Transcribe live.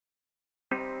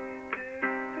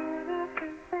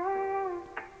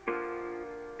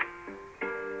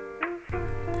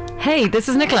Hey, this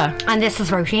is Nicola. And this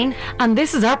is Roisin. And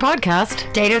this is our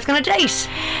podcast, Dater's Gonna Date.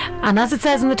 And as it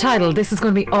says in the title, this is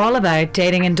going to be all about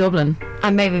dating in Dublin.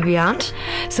 And maybe beyond.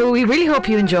 So we really hope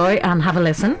you enjoy and have a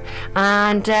listen.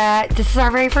 And this is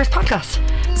our very first podcast.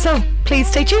 So please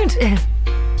stay tuned.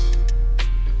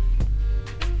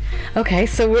 Okay,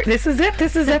 so this is it.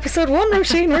 This is episode 1,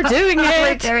 Roisin. We're doing it.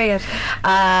 We're doing it.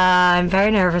 I'm very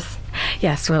nervous.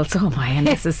 Yes, well, so am I. And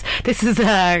this is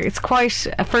it's quite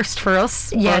a first for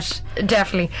us. Yes,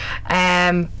 definitely.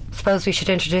 Suppose we should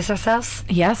introduce ourselves.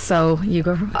 Yes, so you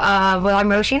go. Well, I'm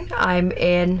Roisin. I'm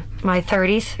in my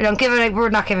 30s. We're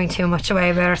not giving too much away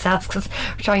about ourselves because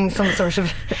we're trying some sort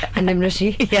of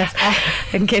anonymity. Yes,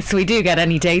 in case we do get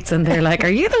any dates and they're like, "Are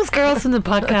you those girls from the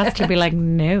podcast?" You'll be like,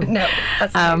 "No, no,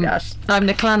 that's not." I'm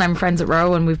Nicola and I'm friends at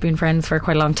Row, and we've been friends for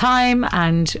quite a long time.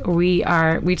 And we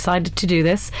decided to do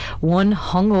this one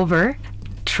hungover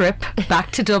trip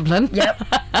back to Dublin. Yep.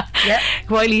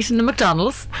 While eating the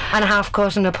McDonald's and a half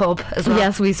cut in a pub as well.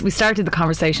 Yes, we started the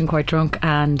conversation quite drunk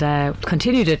and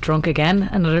continued it drunk again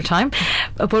another time,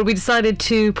 but we decided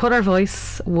to put our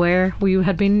voice where we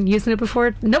had been using it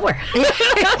before. Nowhere.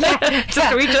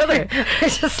 Just for each other.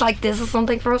 It's just like, this is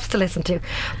something for us to listen to.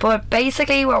 But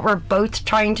basically what we're both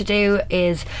trying to do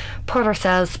is put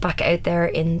ourselves back out there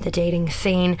in the dating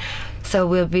scene. So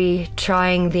we'll be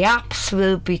trying the apps,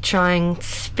 we'll be trying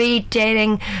speed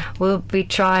dating, we'll be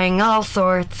trying all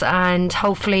sorts, and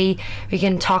hopefully we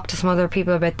can talk to some other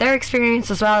people about their experience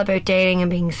as well about dating and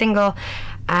being single,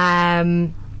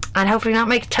 and hopefully not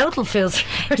make total fools.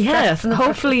 Yes,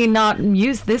 hopefully not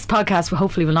use this podcast.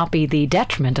 Hopefully will not be the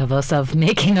detriment of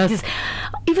making us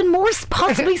even more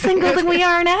possibly single than we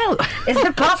are now. Is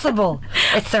it possible?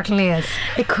 It certainly is.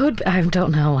 It could. I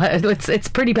don't know. It's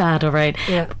pretty bad. All right.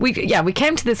 Yeah. We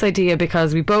came to this idea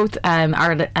because we both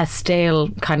are at a stale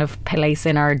kind of place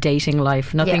in our dating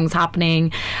life. Nothing's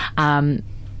happening.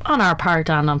 On our part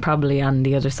and probably on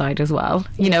the other side as well.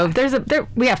 You know,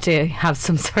 we have to have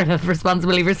some sort of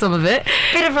responsibility for some of it.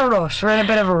 Bit of a rush. We're in a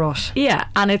bit of a rush. Yeah,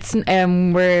 and it's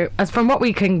as from what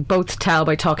we can both tell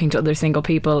by talking to other single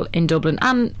people in Dublin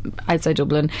and outside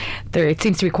Dublin, it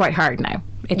seems to be quite hard now.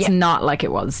 It's not like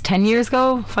it was 10 years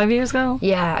ago, 5 years ago.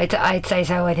 Yeah, I'd say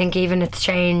so. I think even it's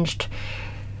changed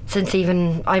since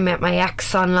even I met my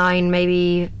ex online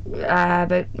maybe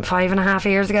about 5.5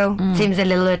 years ago. Seems a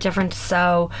little bit different.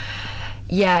 So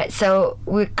yeah, so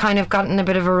we've kind of gotten a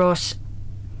bit of a rut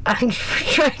and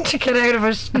we're trying to get out of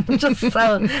it. I'm just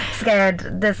so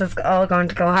scared this is all going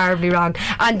to go horribly wrong,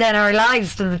 and then our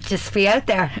lives will just be out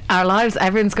there. Our lives,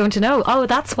 everyone's going to know, oh,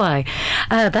 that's why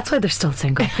they're still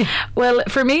single. Well,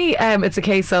 for me, it's a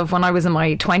case of when I was in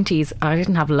my 20s, I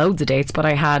didn't have loads of dates, but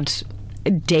I had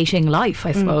dating life,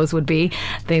 I suppose, would be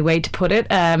the way to put it.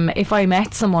 If I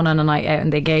met someone on a night out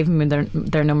and they gave me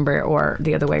their number, or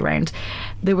the other way around,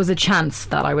 there was a chance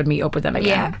that I would meet up with them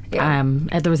again.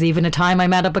 There was even a time I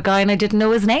met up a guy and I didn't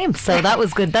know his name, so that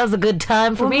was good. That was a good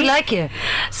time for me. We like you.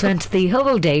 Spent the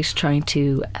whole date trying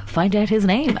to find out his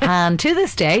name, and to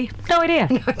this day, no idea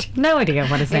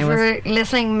what his name was. If you're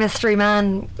listening, mystery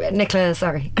man Nicola,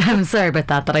 sorry. I'm sorry about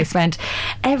that I spent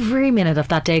every minute of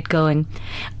that date going,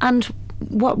 and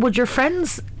what would your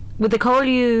friends, would they call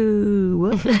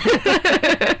you? Maybe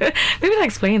that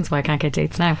explains why I can't get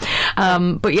dates now.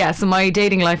 But yeah, so my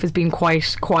dating life has been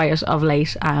quite quiet of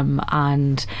late,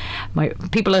 and my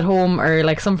people at home are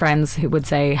like some friends who would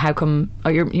say, how come,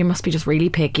 you must be just really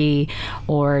picky,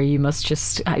 or you must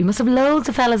have loads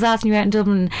of fellas asking you out in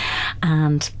Dublin,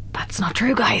 and that's not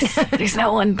true, guys. There's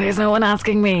no one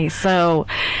asking me. So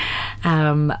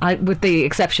with the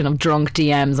exception of drunk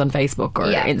DMs on Facebook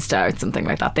or Insta or something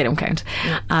like that, they don't count.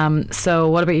 So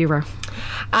what about you, Ro?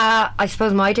 I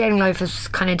suppose my dating life is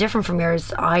kind of different from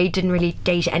yours. I didn't really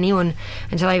date anyone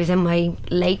until I was in my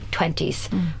late 20s.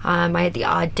 I had the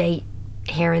odd date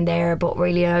here and there, but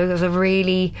really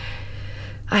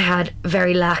I had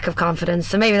very lack of confidence.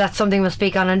 So maybe that's something we'll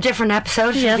speak on a different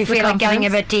episode. Yes, if you feel like getting a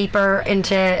bit deeper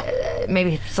into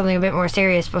maybe something a bit more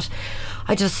serious. But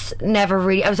I just never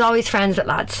really, I was always friends with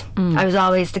lads. I was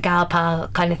always the gal pal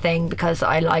kind of thing because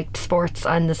I liked sports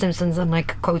and The Simpsons and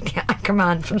like quote the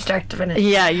Anchorman from start to finish.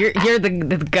 Yeah, you're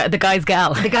the guy's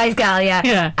gal. The guy's gal, yeah.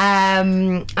 Yeah.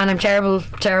 And I'm terrible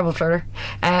flirter,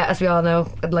 as we all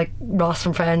know. Like Ross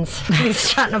from Friends, he's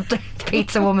chatting up the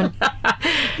pizza woman.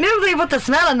 Nobody put the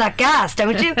smell in that gas,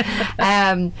 don't you?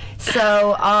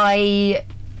 So I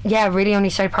really only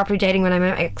started properly dating when I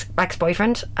met my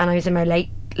ex-boyfriend, and I was in my late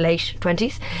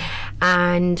 20s.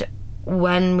 And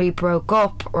when we broke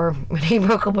up, or when he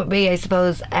broke up with me, I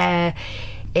suppose,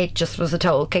 it just was a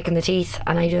total kick in the teeth.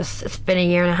 And it's been a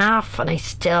year and a half and I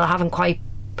still haven't quite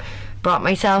brought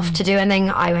myself to do anything.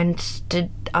 I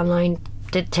did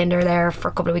Tinder there for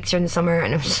a couple of weeks during the summer,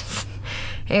 and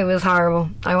it was horrible.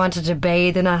 I wanted to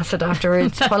bathe in acid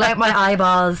afterwards, pull out my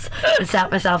eyeballs and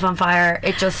set myself on fire.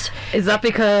 It just... Is that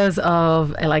because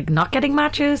of like not getting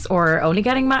matches, or only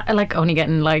getting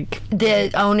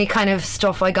the only kind of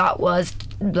stuff I got was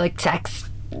like text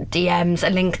DMs, a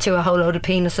link to a whole load of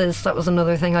penises. That was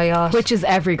another thing I got. Which is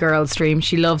every girl's dream.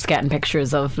 She loves getting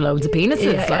pictures of loads of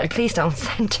penises. Yeah, like. Please don't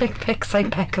send dick pics, I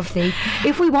beg of thee.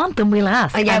 If we want them, we'll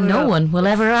ask. And no one will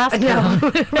ever ask them.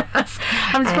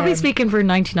 I'm probably speaking for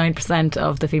 99%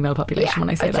 of the female population when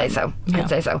I say I'd that. I'd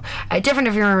say so. Different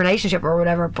if you're in a relationship or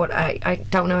whatever, but I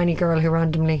don't know any girl who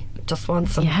randomly just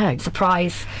wants some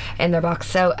surprise in their box.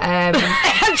 So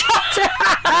inbox.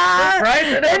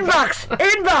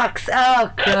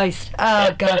 Oh Christ.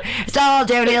 Oh God. It's all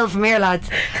downhill from here, lads.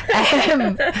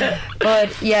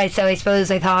 But yeah, so I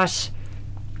suppose I thought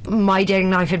my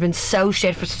dating life had been so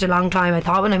shit for such a long time. I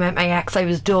thought when I met my ex I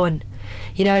was done.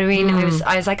 You know what I mean?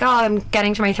 I was like, oh, I'm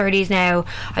getting to my 30s now.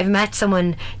 I've met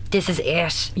someone. This is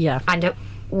it. Yeah. And it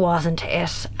wasn't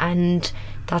it. And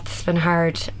that's been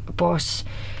hard. But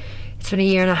it's been a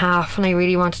year and a half, and I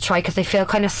really want to try, because I feel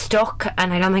kind of stuck,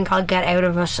 and I don't think I'll get out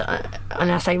of it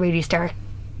unless I really start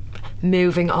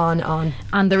moving on.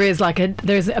 And there is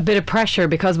there's a bit of pressure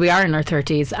because we are in our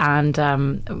 30s,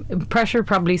 and pressure,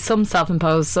 probably some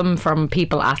self-imposed, some from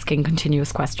people asking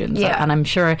continuous questions. And I'm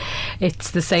sure it's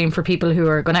the same for people who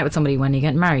are going out with somebody when you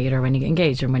get married, or when you get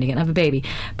engaged, or when you get have a baby.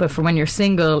 But for when you're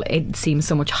single, it seems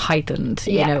so much heightened.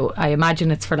 You know, I imagine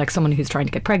it's for like someone who's trying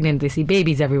to get pregnant. They see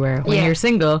babies everywhere. When you're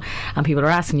single and people are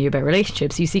asking you about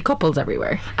relationships, you see couples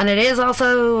everywhere. And it is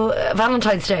also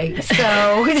Valentine's Day,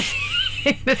 so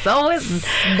it's always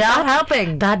not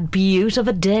helping. That beaut of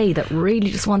a day that really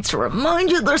just wants to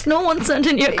remind you there's no one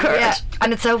sending you a card. Yeah.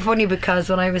 And it's so funny because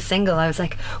when I was single, I was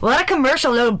like, what a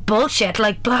commercial load of bullshit,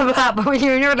 like blah blah. But when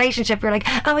you're in a relationship, you're like,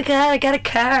 oh my God, I got a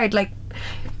card, like,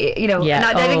 you know. And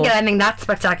I didn't get anything that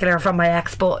spectacular from my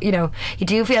ex, but you know, you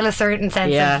do feel a certain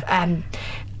sense of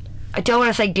I don't want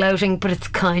to say gloating, but it's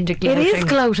kind of gloating. It is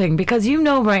gloating, because you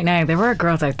know right now there are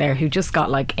girls out there who just got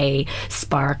like a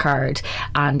Spar card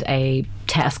and a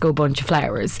Tesco bunch of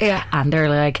flowers, and they're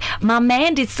like, my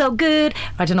man did so good.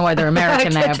 I don't know why they're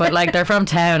American now, but like they're from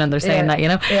town and they're saying that, you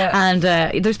know. And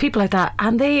there's people like that,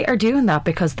 and they are doing that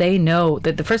because they know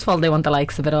that first of all they want the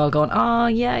likes of it all, going, oh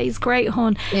yeah, he's great,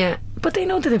 hon. But they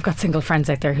know that they've got single friends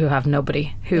out there who have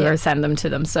nobody, who are sending them to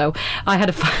them. So I had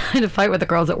a fight with the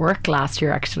girls at work last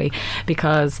year, actually,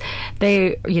 because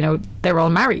they were all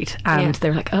married, and they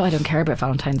were like, oh, I don't care about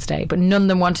Valentine's Day, but none of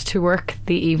them wanted to work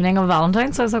the evening of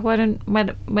Valentine's. So I was like, why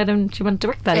don't you want to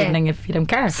work that evening if you don't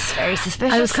care? It's very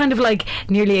suspicious. I was kind of like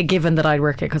nearly a given that I'd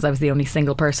work it, because I was the only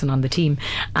single person on the team.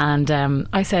 And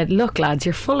I said, look lads,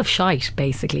 you're full of shite,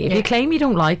 basically. If you claim you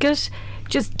don't like it,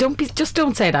 just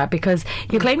don't say that, because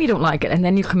you claim you don't like it and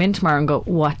then you come in tomorrow and go,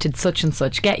 what did such and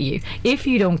such get you? If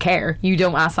you don't care, you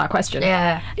don't ask that question.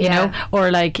 You know, or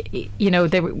like, you know,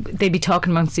 they'd be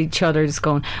talking amongst each other, just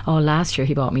going, oh, last year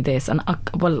he bought me this, and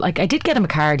well, like, I did get him a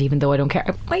card even though I don't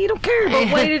care. Well, you don't care, but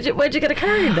why'd you get a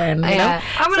card then? You know?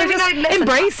 I mean, listen,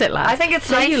 embrace it, lads. I think it's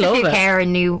nice if you care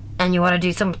and you want to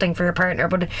do something for your partner,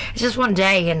 but it's just one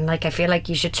day, and like, I feel like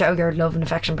you should show your love and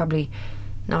affection probably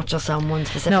not just on one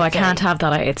specific No, I day. can't have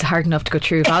that. It's hard enough to go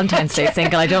through Valentine's Day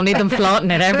single. I don't need them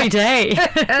flaunting it every day.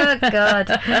 Oh God.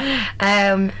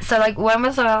 So like, when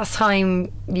was the last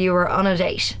time you were on a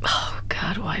date? Oh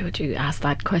God, why would you ask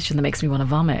that question that makes me want to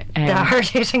vomit? The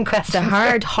hard-hitting questions. The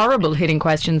hard, horrible hitting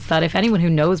questions that if anyone who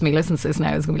knows me listens to this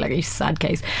now is going to be like, you sad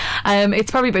case.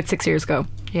 It's probably about 6 years ago.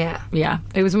 Yeah,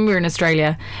 it was when we were in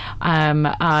Australia.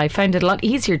 I found it a lot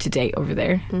easier to date over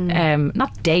there.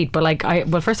 Not date, but like,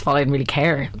 first of all, I didn't really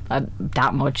care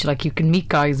that much. Like, you can meet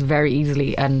guys very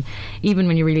easily, and even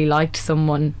when you really liked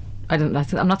someone, I'm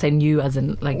not saying you as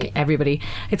in like everybody,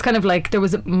 it's kind of like there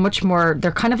was much more,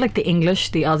 they're kind of like the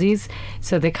English, the Aussies,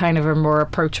 so they kind of are more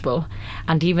approachable.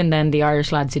 And even then, the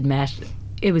Irish lads you'd met,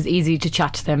 it was easy to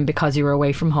chat to them because you were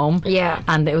away from home.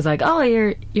 And it was like, oh,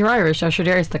 you're Irish, oh sure,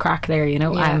 there's the crack there, you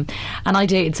know. And I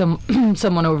dated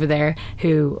someone over there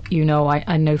who, you know,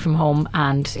 I know from home,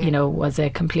 and you know, was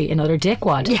a complete another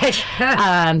dickwad.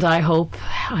 And I hope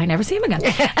I never see him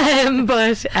again.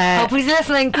 But hope he's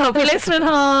listening. Hope you're listening,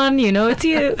 hon. You know it's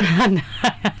you. I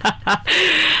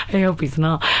hope he's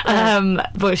not.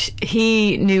 But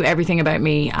he knew everything about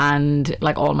me, and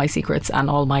like all my secrets and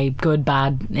all my good,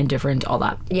 bad, indifferent, all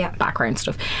that background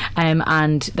stuff.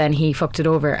 And then he fucked it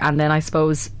over, and then I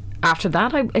suppose after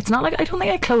that, it's not like I don't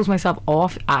think I closed myself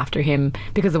off after him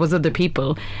because there was other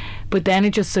people, but then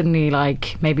it just suddenly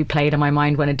like maybe played in my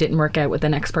mind when it didn't work out with the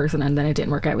next person, and then it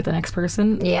didn't work out with the next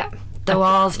person. Yeah, the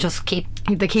walls just keep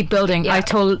building. Yeah. I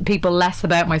told people less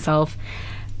about myself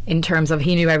in terms of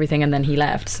he knew everything and then he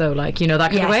left, so like, you know,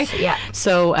 that kind of way. Yeah.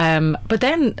 So but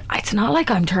then it's not like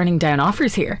I'm turning down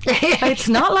offers here. It's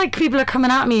not like people are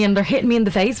coming at me and they're hitting me in the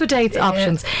face with dates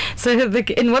options. So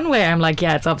in one way I'm like,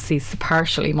 yeah, it's obviously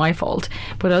partially my fault,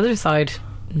 but other side,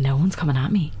 no one's coming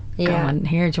at me going,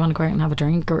 here, do you want to go out and have a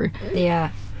drink, or yeah,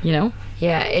 you know.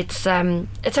 Yeah, it's a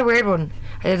weird one.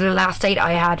 The last date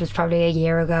I had was probably a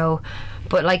year ago,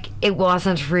 but like it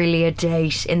wasn't really a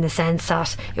date in the sense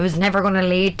that it was never going to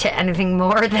lead to anything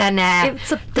more than that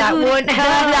one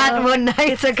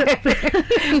night's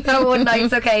occasion. That one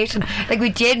night's occasion. Like,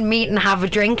 we did meet and have a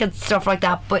drink and stuff like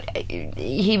that, but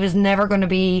he was never going to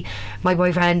be my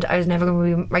boyfriend. I was never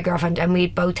going to be my girlfriend, and we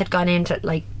both had gone into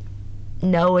like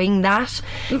knowing that.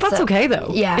 That's so, okay though.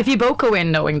 Yeah, if you both go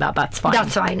in knowing that, that's fine.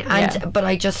 That's fine. And but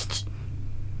I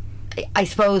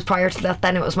suppose prior to that,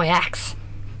 then it was my ex.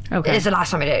 Okay. It's the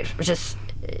last time I did, which is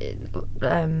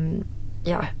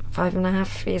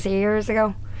 5.5 years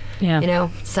ago. Yeah. You know,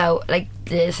 so like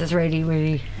this is really,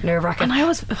 really nerve-wracking. And I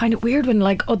always find it weird when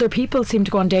like other people seem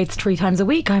to go on dates 3 times a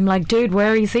week. I'm like, dude,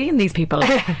 where are you seeing these people?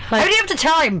 Like, how do you have the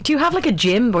time? Do you have like a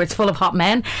gym where it's full of hot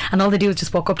men and all they do is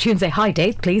just walk up to you and say, hi,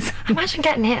 date, please? Imagine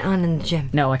getting hit on in the gym.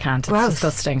 No, I can't. Gross. It's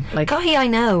disgusting. Like, guy I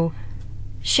know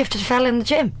shifted a fella in the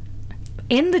gym.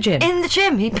 in the gym? In the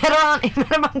gym. He met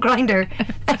him on Grindr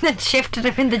and then shifted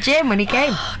him in the gym when he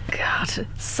came. Oh God,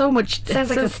 so much. Sounds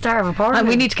like the star of a porn. And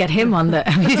we need to get him on the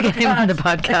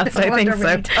podcast. I think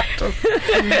so.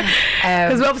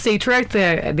 Because obviously throughout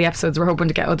the episodes we're hoping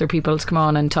to get other people to come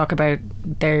on and talk about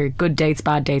their good dates,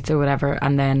 bad dates, or whatever,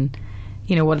 and then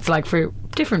you know what it's like for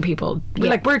different people. Yeah.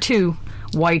 Like, we're 2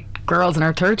 white girls in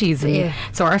our 30s, and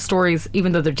so our stories,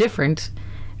 even though they're different,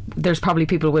 there's probably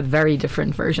people with very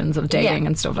different versions of dating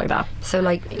and stuff like that. So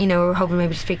like, you know, we're hoping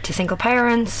maybe to speak to single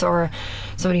parents, or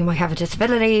somebody who might have a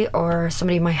disability, or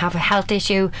somebody who might have a health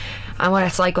issue, and what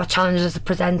it's like, what challenges it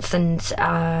presents, and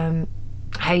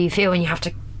how you feel when you have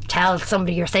to tell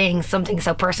somebody you're saying something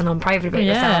so personal and private about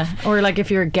yourself. Or like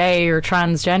if you're gay or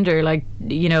transgender, like,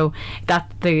 you know, that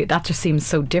just seems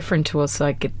so different to us.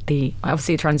 Like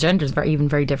obviously transgender is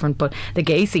very different, but the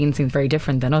gay scene seems very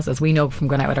different than us, as we know from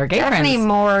going out with our gay friends. Definitely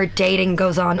more dating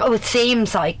goes on. Oh, it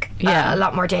seems like a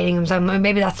lot more dating goes on.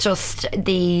 Maybe that's just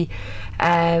the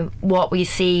what we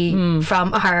see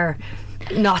from our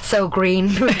not so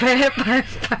green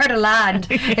part of land.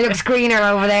 It looks greener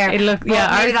over there.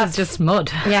 Ours is just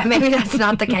mud. Yeah, maybe that's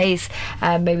not the case.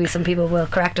 Maybe some people will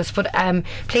correct us, but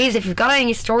please, if you've got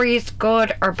any stories,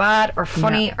 good or bad or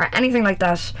funny or anything like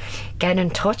that, get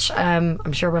in touch.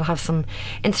 I'm sure we'll have some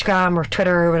Instagram or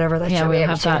Twitter or whatever that we'll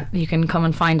have that. You can come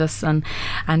and find us and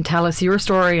tell us your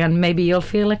story, and maybe you'll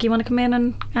feel like you want to come in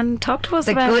and talk to us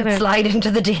about it. The good slide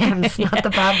into the DMs, not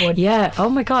the bad one. Yeah. Oh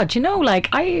my God. You know, like,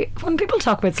 when people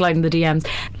talk about sliding the DMs,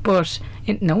 but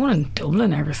no one in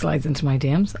Dublin ever slides into my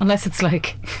DMs unless it's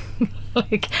like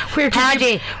where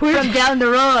Paddy from down the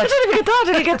road. I don't even get that.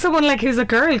 Did I get someone like who's a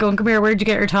girl going, come here, where'd you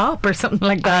get your top, or something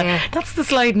like that? Yeah. That's the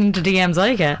sliding into DMs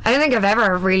I get. I don't think I've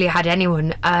ever really had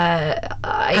anyone.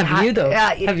 Have you though?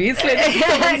 Have you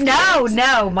slid?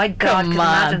 No, my God, Come can on.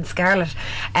 imagine Scarlett.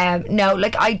 No,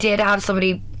 like, I did have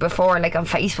somebody before, like on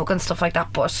Facebook and stuff like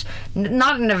that, but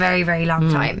not in a very, very long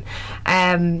time.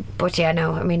 But yeah,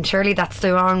 no, I mean, surely that's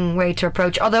the wrong way to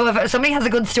approach. Although if somebody has a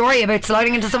good story about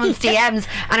sliding into someone's DMs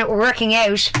and it working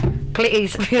out,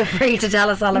 please feel free to tell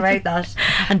us all about that.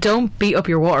 And don't beat up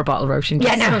your water bottle, Roisin.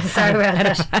 Sorry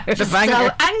about that. Just so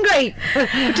angry.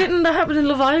 Didn't that happen in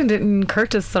Love Island? Didn't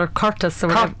Curtis or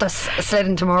whatever? Curtis slid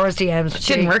into Maura's DMs, but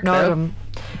didn't work though. them.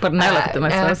 But now look at them,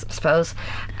 I suppose.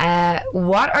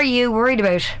 What are you worried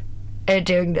about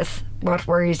doing this? What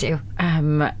worries you?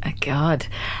 God.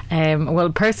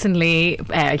 Well, personally,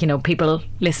 you know, people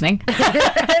listening.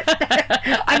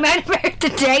 I meant about the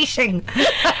dating.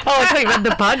 I thought you meant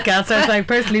the podcast. I was like,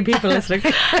 personally, people listening.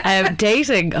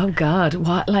 Dating. Oh God,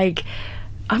 what? Like,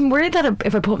 I'm worried that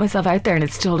if I put myself out there and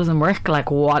it still doesn't work,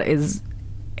 like, what was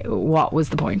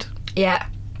the point? Yeah.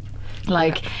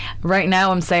 Like, right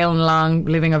now I'm sailing along,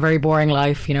 living a very boring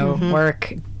life, you know,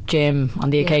 work, gym on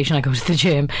the occasion I go to the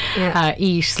gym. Yeah.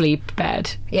 Eat, sleep,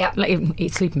 bed. Yeah. Like,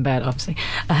 eat, sleep in bed, obviously.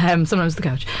 Sometimes the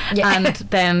couch. Yeah. And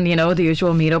then, you know, the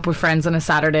usual meet up with friends on a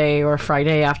Saturday or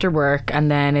Friday after work,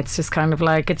 and then it's just kind of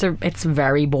like it's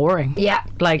very boring. Yeah.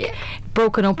 Like,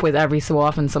 broken up with every so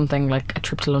often, something like a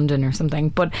trip to London or something.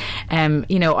 But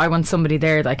you know, I want somebody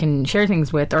there that I can share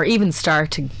things with, or even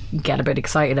start to get a bit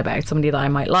excited about, somebody that I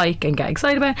might like and get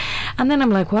excited about. And then I'm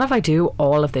like, what if I do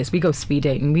all of this? We go speed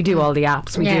dating, we do all the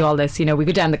apps, we do all this, you know, we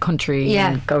go down the country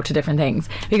and go to different things,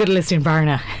 we go to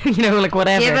Lisdoonvarna, you know, like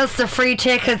whatever. Give us the free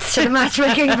tickets to the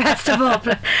matchmaking festival.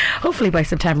 Hopefully by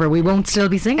September we won't still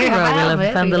be single, we'll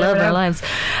have found the love of our lives.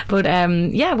 But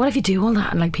yeah, what if you do all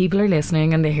that and like people are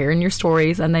listening and they're hearing your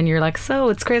stories, and then you're like, so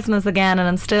it's Christmas again and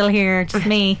I'm still here, just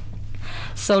me,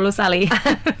 solo Sally.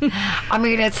 I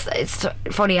mean, it's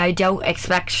funny, I don't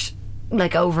expect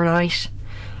like overnight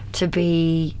to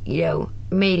be, you know,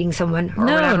 meeting someone or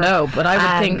whatever. No, but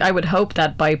I would hope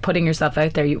that by putting yourself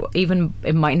out there,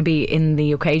 it mightn't be in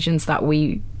the occasions that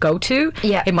we go to,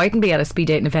 it mightn't be at a speed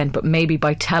dating event, but maybe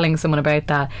by telling someone about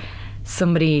that,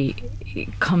 somebody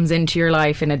comes into your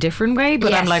life in a different way.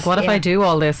 But I'm like, what if I do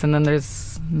all this and then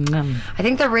there's none? I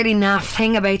think the really naff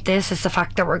thing about this is the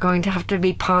fact that we're going to have to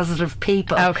be positive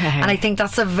people. Okay. And I think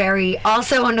that's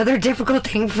also another difficult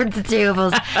thing for the two of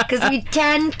us, because we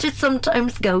tend to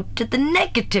sometimes go to the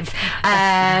negative.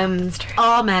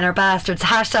 All men are bastards.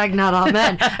 # not all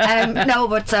men. No,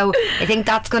 but so I think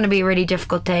that's going to be a really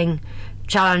difficult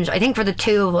challenge, I think, for the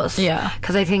two of us. Yeah.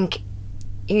 Because I think,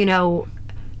 you know,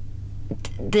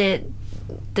 the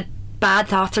bad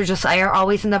thoughts are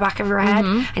always in the back of your head,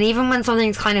 and even when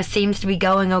something kind of seems to be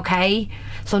going okay,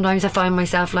 sometimes I find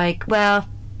myself like, well,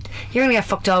 you're gonna get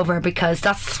fucked over, because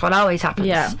that's what always happens.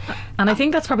 Yeah. And I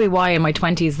think that's probably why in my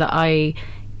 20s that I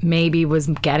maybe was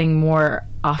getting more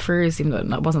offers, even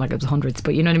though it wasn't like it was hundreds,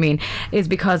 but you know what I mean, is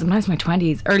because when I was in my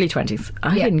early 20s,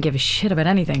 I didn't give a shit about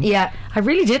anything. Yeah. I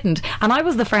really didn't. And I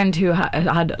was the friend who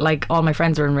had like, all my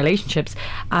friends were in relationships,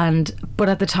 but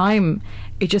at the time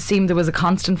it just seemed there was a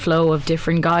constant flow of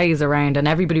different guys around and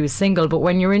everybody was single. But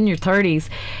when you're in your 30s,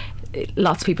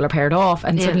 lots of people are paired off,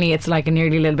 and suddenly it's like a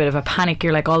nearly little bit of a panic.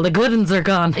 You're like, all the good ones are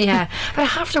gone. Yeah. But I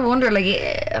have to wonder, like,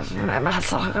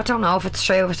 I don't know if it's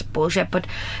true, if it's bullshit, but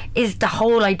is the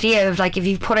whole idea of like, if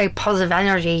you put out positive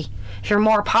energy, if you're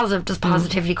more positive, does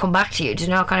positivity come back to you? Do you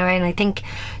know, kind of way? And I think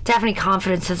definitely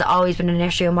confidence has always been an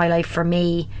issue in my life for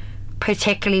me,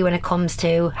 particularly when it comes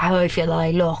to how I feel that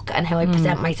I look and how I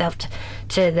present myself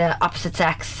to the opposite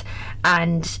sex.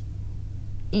 And,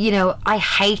 you know, I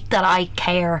hate that I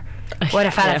care what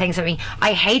a fella thinks of me.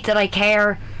 I hate that I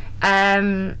care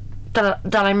that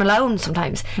I'm alone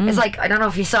sometimes. It's like, I don't know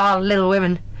if you saw Little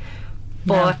Women,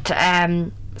 but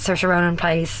Saoirse Ronan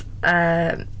plays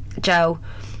Jo,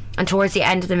 and towards the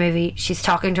end of the movie she's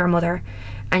talking to her mother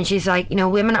and she's like, you know,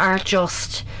 women aren't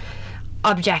just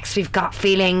objects, we've got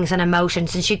feelings and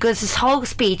emotions. And she goes this whole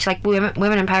speech like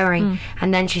women empowering,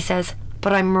 and then she says,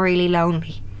 but I'm really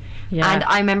lonely. And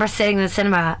I remember sitting in the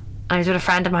cinema, I was with a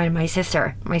friend of mine and my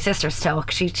sister's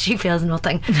stoic, she feels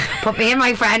nothing, but me and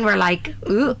my friend were like,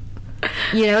 ooh,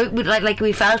 you know, like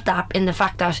we felt that in the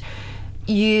fact that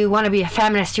you want to be a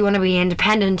feminist, you want to be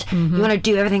independent, you want to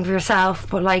do everything for yourself,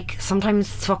 but like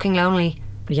sometimes it's fucking lonely.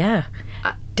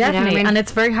 Definitely. You know what I mean? And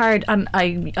it's very hard, and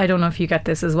I don't know if you get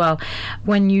this as well,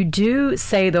 when you do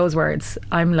say those words,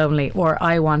 I'm lonely, or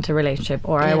I want a relationship,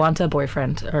 or I want a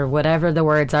boyfriend, or whatever the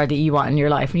words are that you want in your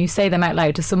life, and you say them out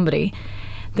loud to somebody,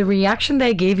 the reaction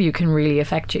they give you can really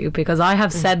affect you. Because I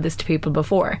have said this to people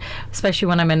before, especially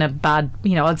when I'm in a bad,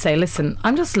 you know, I'd say, listen,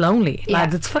 I'm just lonely,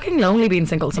 lads. It's fucking lonely being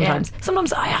single sometimes.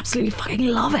 Sometimes I absolutely fucking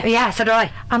love it. Yeah, so do I.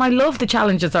 And I love the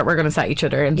challenges that we're going to set each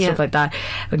other and stuff like that,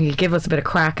 and you'll give us a bit of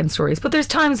crack and stories. But there's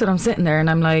times that I'm sitting there and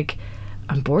I'm like,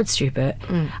 I'm bored stupid.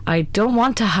 I don't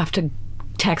want to have to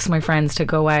text my friends to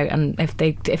go out, and if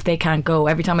they can't go,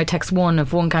 every time I text one,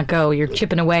 if one can't go, you're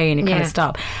chipping away and you kind of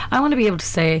stop. I want to be able to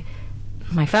say,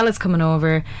 my fella's coming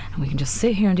over and we can just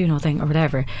sit here and do nothing or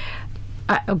whatever.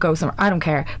 I'll go somewhere, I don't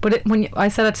care. But when I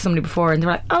said that to somebody before and they're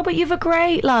like, oh, but you've a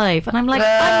great life, and I'm like,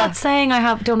 I'm not saying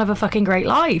I don't have a fucking great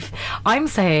life. I'm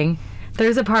saying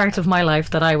there's a part of my life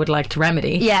that I would like to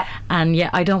remedy. And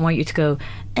I don't want you to go,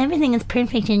 everything is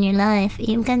perfect in your life,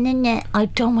 you've got I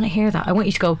don't want to hear that. I want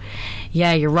you to go,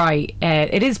 yeah, you're right,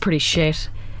 it is pretty shit,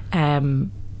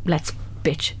 let's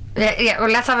bitch. Or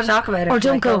let's have a talk about it. Or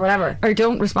don't go, or whatever. Or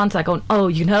don't respond to that going, oh,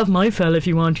 you can have my fella if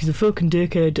you want, he's a fucking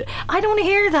dickhead. I don't want to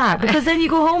hear that, because then you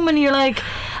go home and you're like, oh,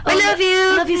 I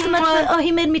love you so much, oh,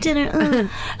 he made me dinner.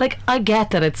 Like, I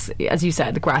get that it's, as you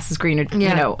said, the grass is greener,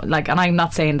 you know, like, and I'm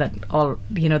not saying that all,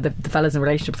 you know, the fellas in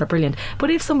relationships are brilliant, but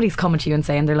if somebody's coming to you and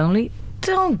saying they're lonely,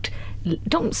 don't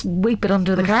sweep it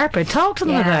under the carpet. Talk to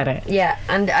them about it. Yeah,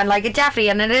 and like it definitely,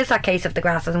 and it is that case of the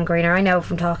grass isn't greener. I know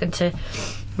from talking to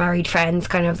married friends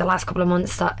kind of the last couple of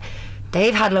months that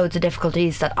they've had loads of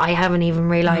difficulties that I haven't even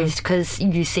realised, because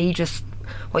you see just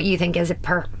what you think is a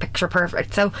picture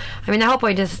perfect. So I mean, the whole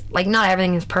point is, like, not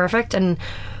everything is perfect, and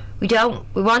we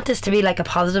want this to be like a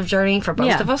positive journey for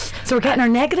both of us. So we're getting our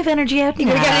negative energy out now.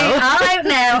 We're getting it all out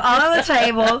now, all on the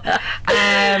table.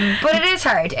 But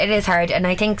it is hard, and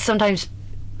I think sometimes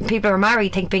people who are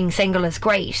married think being single is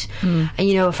great. And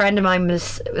you know, a friend of mine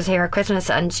was here at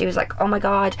Christmas, and she was like, oh my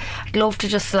god, I'd love to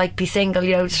just like be single,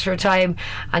 you know, just for a time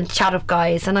and chat up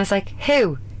guys. And I was like,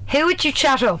 who would you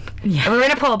chat up? And we were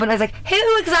in a pub, and I was like,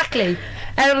 who exactly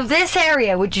out of this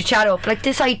area would you chat up? Like,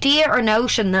 this idea or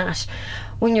notion that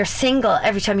when you're single,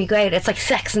 every time you go out, it's like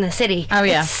Sex in the City. Oh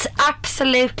yeah. It's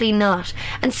absolutely not.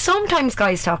 And sometimes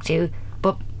guys talk to you,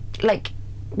 but like,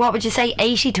 what would you say,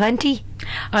 80-20?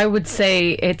 I would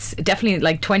say it's definitely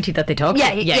like 20 that they talk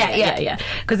to. Yeah.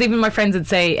 Because even my friends would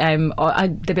say,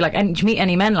 they'd be like, did you meet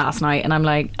any men last night? And I'm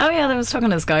like, oh yeah, I was talking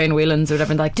to this guy in Whelan's or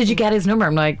whatever. And like, did you get his number?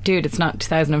 I'm like, dude, it's not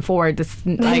 2004. This,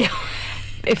 like,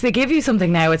 if they give you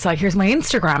something now, it's like, here's my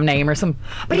Instagram name or some.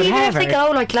 But even if they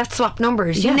go like, let's swap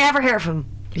numbers, you never hear from them.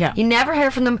 Yeah. You never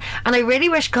hear from them. And I really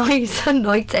wish guys on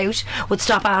nights out would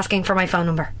stop asking for my phone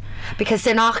number, because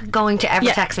they're not going to ever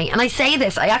text me. And I say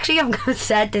this, I actually have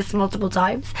said this multiple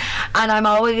times, and I'm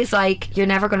always like, you're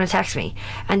never going to text me.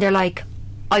 And they're like,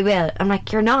 I will. I'm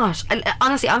like, you're not.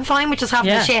 Honestly, I'm fine with just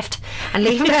having a shift and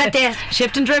leaving it at this.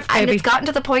 Shift and drift, baby. And it's gotten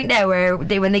to the point now where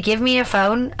when they give me a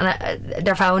phone, and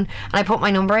their phone, and I put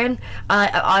my number in,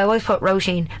 I always put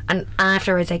Roisin, and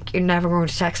afterwards, like, you're never going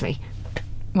to text me.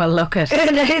 Well, look at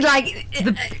like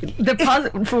the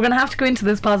positive. We're going to have to go into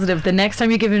this positive. The next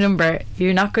time you give your number,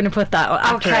 you're not going to put that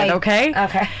after it, okay?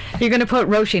 You're going to put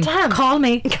Roisin. Call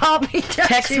me,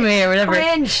 text me, or whatever.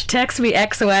 Cringe. Text me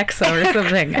XOXO or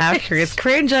something after. It's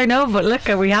cringe, I know, but look,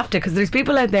 we have to, because there's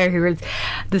people out there who are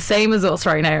the same as us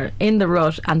right now, in the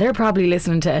rut, and they're probably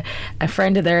listening to a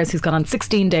friend of theirs who's gone on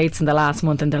 16 dates in the last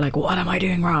month, and they're like, what am I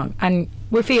doing wrong? And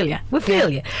we feel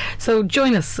you. So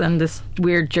join us on this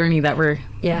weird journey that we're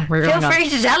going Feel on. free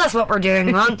to tell us what we're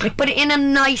doing wrong, but in a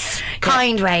nice,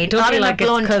 kind way. Don't not be in like a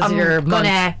blunt, it's because you're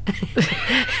gonna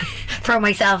throw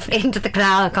myself into the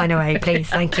canal kind of way, please.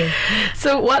 Thank you.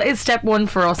 So what is step one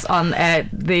for us on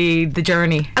the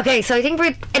journey? Okay, so I think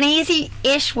we're an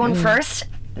easy-ish one first.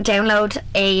 Download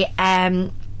a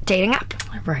dating app.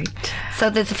 Right. So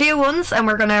there's a few ones, and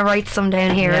we're going to write some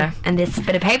down here in this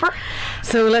bit of paper.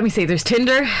 So let me see. There's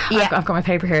Tinder. Yeah. I've got my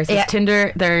paper here. So there's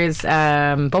Tinder. There's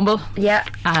Bumble. Yeah.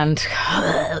 And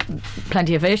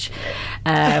Plenty of Fish.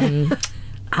 And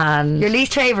your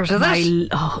least favourite, is it?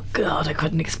 Oh God, I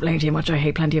couldn't explain to you how much I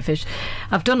hate Plenty of Fish.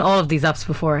 I've done all of these apps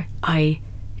before. I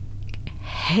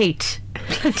hate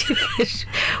Plenty of Fish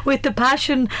with the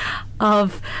passion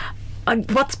of.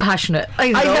 What's passionate?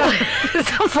 I know.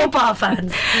 Some football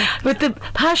fans. With the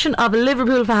passion of a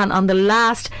Liverpool fan on the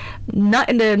last, not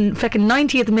in the fucking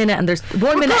 90th minute, and there's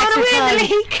 1 minute extra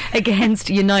time against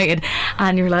United,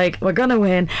 and you're like, we're gonna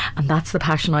win, and that's the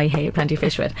passion I hate Plenty of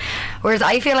Fish with. Whereas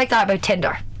I feel like that about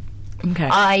Tinder. Okay.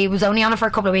 I was only on it for a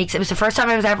couple of weeks. It was the first time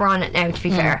I was ever on it now, to be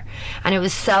fair, and it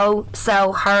was so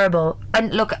horrible.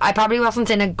 And look, I probably wasn't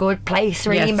in a good place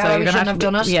reading about it. I shouldn't have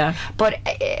done it. Yeah. But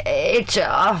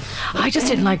I just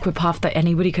didn't like whip off that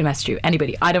anybody could message you.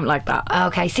 Anybody. I don't like that.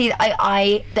 Okay, see,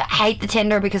 I hate the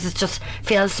Tinder because it just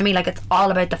feels to me like it's all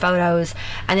about the photos.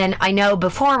 And then I know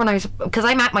before, when I was, because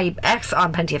I met my ex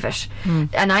on Plenty of Fish,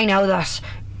 and I know that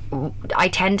I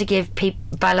tend to give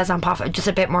fellas on Pop just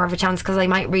a bit more of a chance, because I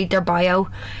might read their bio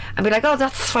and be like, oh,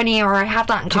 that's funny, or I have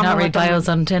that in common. Do you not read bios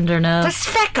on Tinder now? There's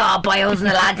feck all bios in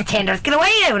the lads' Tinder. Get away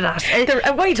out of that.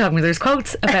 What are you talking about? There's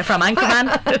quotes from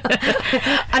Anchorman.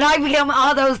 And I become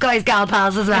all those guys' gal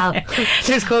pals as well.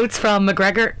 There's quotes from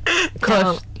McGregor.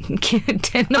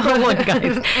 Number one,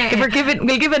 guys.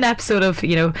 We'll give an episode of,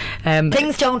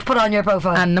 things don't put on your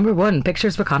profile. And number one,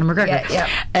 pictures with Conor McGregor.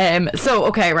 Yeah. So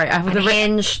okay, right. I have the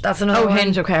Hinge. That's another one.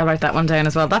 Hinge. Okay, I'll write that one down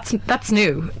as well. That's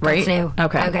new, right? That's new.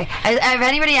 Okay. If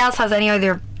anybody else has any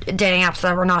other dating apps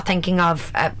that we're not thinking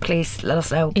of, please let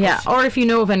us know. Yeah, or if you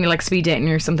know of any like speed dating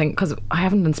or something, because I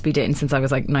haven't done speed dating since I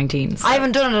was like 19. So. I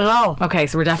haven't done it at all. Okay,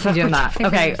 so we're definitely doing that.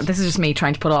 Okay, this is just me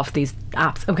trying to put off these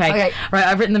apps. Okay. Right,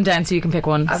 I've written them down so you can pick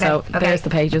one. Okay. So there's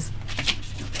the pages.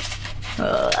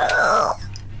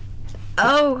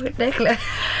 Oh, Nicola.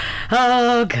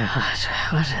 Oh God,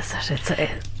 what is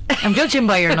it? I'm judging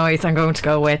by your noise. I'm going to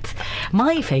go with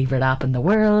my favourite app in the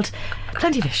world,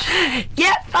 Plenty of Fish.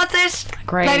 Yeah, that's it.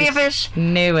 Great. Plenty of Fish.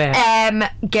 Knew it.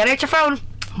 Get out your phone.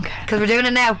 Okay. Because we're doing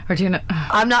it now. We're doing it.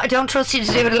 I don't trust you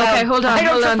to do it alone. Okay, hold on. I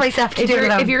don't hold trust on. myself to if do it you're,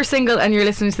 alone. If you're single and you're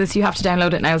listening to this, you have to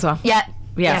download it now as well. Yeah.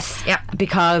 Yes. Yeah.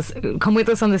 Because come with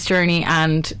us on this journey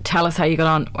and tell us how you got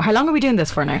on. How long are we doing this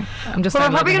for now? I'm just. Well,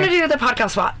 we're probably downloading going to it. do the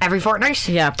podcast every fortnight.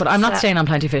 Yeah, but I'm not So- staying on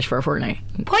Plenty Fish for a fortnight.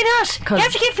 Why not? You 'Cause-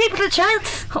 have to give people a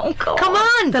chance. Oh God! Come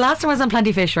on. The last time I was on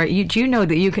Plenty Fish, right? Do you know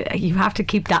that you have to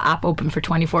keep that app open for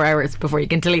 24 hours before you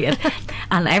can delete it?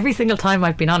 And every single time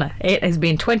I've been on it, it has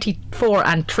been 24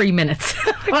 and 3 minutes.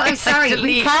 Well, I'm sorry.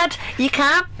 We can't we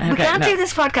can't no. do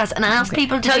this podcast and ask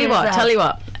people to Tell do you it what. as well. Tell you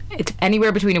what. It's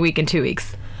anywhere between a week and 2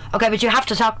 weeks. Okay, but you have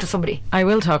to talk to somebody. I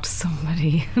will talk to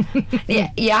somebody. Yeah,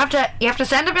 you have to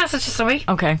send a message to somebody,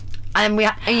 Okay. and you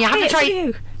have Hey, to try. it's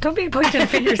you. Don't be pointing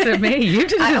fingers at me. You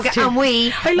do this Okay, too. and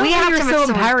we I love we how have you're to so make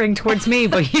someone- empowering towards me,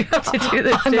 but you have to do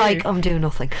this I'm too. like, I'm doing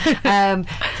nothing. So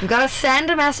we've got to send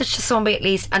a message to somebody at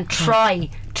least, and try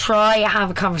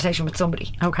have a conversation with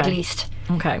somebody. Okay. At least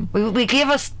Okay. we give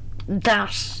us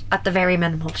that at the very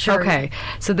minimal. Sure. Okay,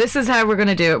 so this is how we're going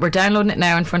to do it. We're downloading it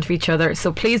now in front of each other,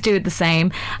 so please do it the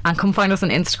same and come find us on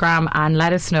Instagram and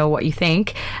let us know what you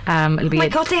think. It'll be Oh my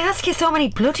God, they ask you so many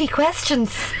bloody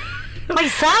questions. My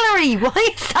salary, why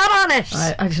is that on it?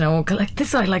 I don't know, like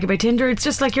this I like about Tinder, it's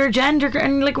just like your gender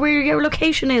and like where your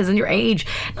location is and your age,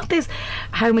 not this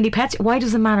how many pets. Why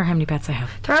does it matter how many pets I have?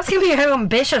 They're asking me how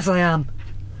ambitious I am.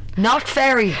 Not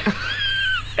very.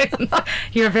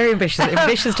 You're very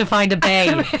ambitious to find a bae.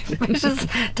 Ambitious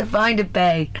to find a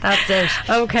bae. That's it.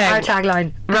 Okay. Our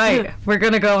tagline. Right, we're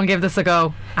going to go and give this a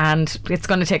go, and it's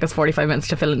going to take us 45 minutes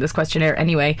to fill in this questionnaire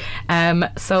anyway.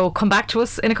 So come back to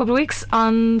us in a couple of weeks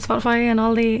on Spotify and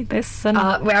all this and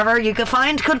Wherever you can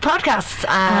find good podcasts.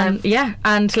 yeah,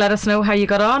 and let us know how you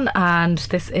got on. And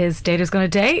this is Data's Gonna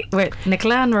Date with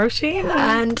Nicola and Roisin.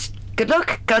 And good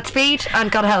luck, Godspeed,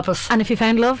 and God help us. And if you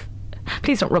found love,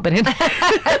 please don't rub it in.